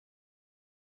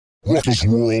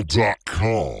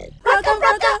RuckaWorld.com. Rucka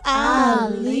Rucka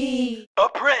Ali.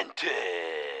 Apprentice.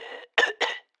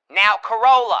 Now,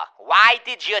 Corolla, why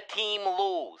did your team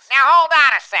lose? Now, hold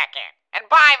on a second. And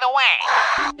by the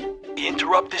way...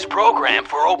 Interrupt this program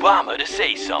for Obama to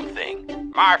say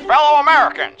something. My fellow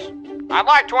Americans, I'd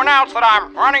like to announce that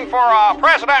I'm running for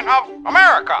President of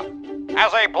America,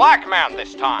 as a black man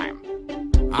this time.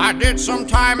 I did some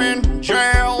time in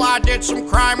jail, I did some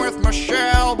crime with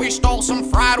Michelle, we stole some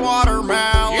fried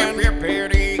watermelon.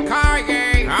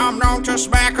 Yippee-pity-ki-yay, I'm known to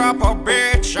smack up a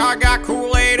bitch, I got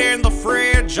Kool-Aid in the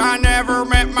fridge, I never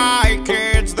met my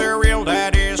kids, their real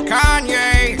dad is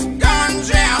Kanye. Guns,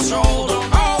 yeah, I sold them,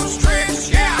 hose tricks,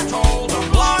 yeah, I told them,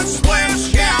 blood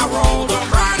splits, yeah, I rolled them,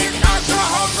 chronic, not the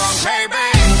humdrum,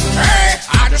 baby. Hey,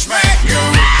 I just met you,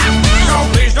 so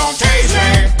please don't tase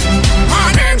me.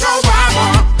 My name's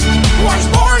Obama, was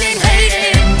born in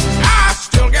Haiti, I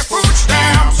still get food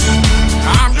stamps,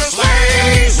 I'm just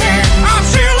lazy, I'm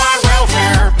still on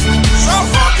welfare, so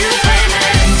fuck you, pay me.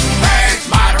 They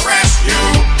might arrest you,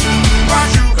 but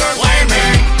you could blame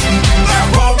me, they'll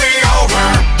pull me over,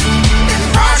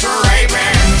 incarcerate me,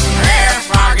 if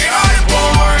I get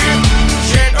unemployed,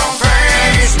 shit don't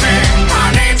faze me.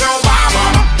 My name's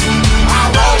Obama,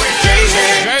 I roll with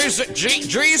Jay-Z.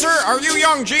 Jeezer? Are you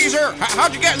young Jeezer?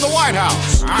 How'd you get in the White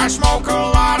House? I smoke a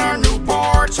lot of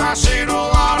Newports, I sit a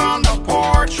lot on the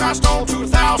porch, I stole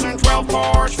 2012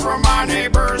 Porsche from my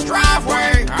neighbor's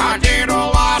driveway. I did a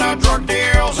lot of drug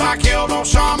deals, I killed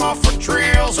Osama for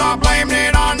trills, I blamed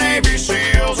it on Navy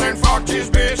SEALs and fucked his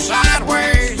bitch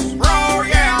sideways. Bro,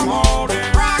 yeah, I'm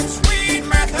holding rocks, weed,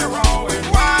 meth, heroin,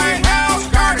 White House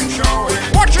garden showing.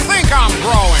 What you think I'm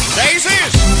growing?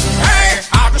 Daisies? Hey,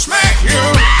 I just met you,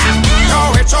 so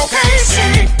it's okay,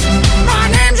 see. My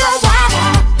name's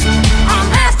Obama, I'm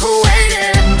half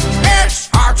Kuwaiti, it's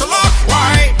hard to look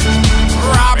white.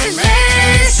 Robin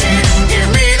Macy's, give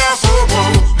me the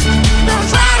FUBU, don't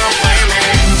try to play me.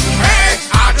 Hey,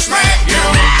 I just met you,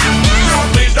 so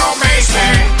please don't mace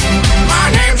me. My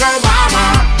name's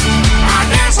Obama, I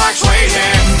dance like Swayze.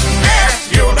 If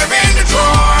you live in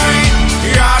Detroit,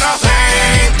 you oughta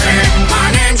thank me. My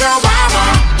name's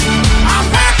Obama, I'm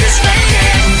Pakistani.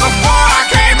 Before I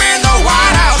came in the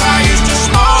White House, I used to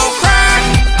smoke crack,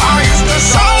 I used to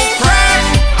sold crack,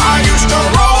 I used to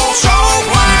roll so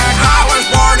black. I was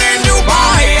born in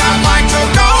Dubai, I'd like to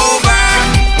go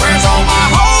back. Where's all my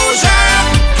hoes at?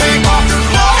 Take off your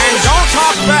clothes and don't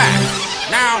talk back.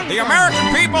 Now, the American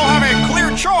people have a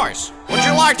clear choice. Would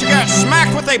you like to get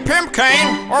smacked with a pimp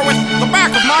cane or with the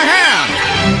back of my hand?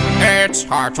 It's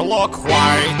hard to look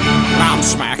white, I'm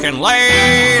smacking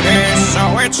ladies, so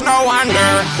it's no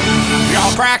wonder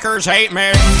y'all crackers hate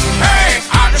me. Hey,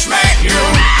 I just met you,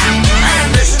 and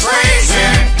this is crazy.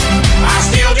 I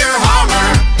stealed your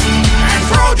Hummer and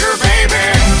throwed your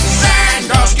baby.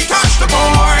 Sandusky touched the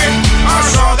boy, or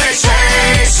so they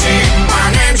say. See, my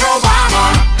name's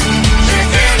Obama,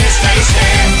 chicken is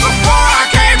tasty. Before I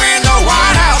came in the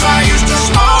White House, I used to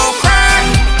smoke crack,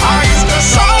 I used to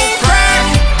sold crack,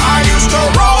 I used to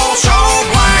roll so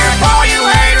black. All you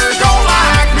haters don't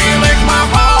like me, lick my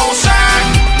ball sack.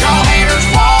 Y'all haters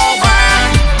fall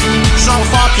back, so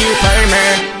fuck you, pay me.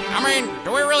 I mean,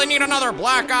 do we really need another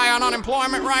black guy on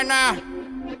unemployment right now?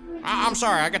 I'm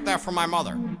sorry, I get that from my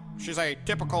mother. She's a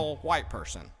typical white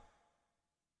person.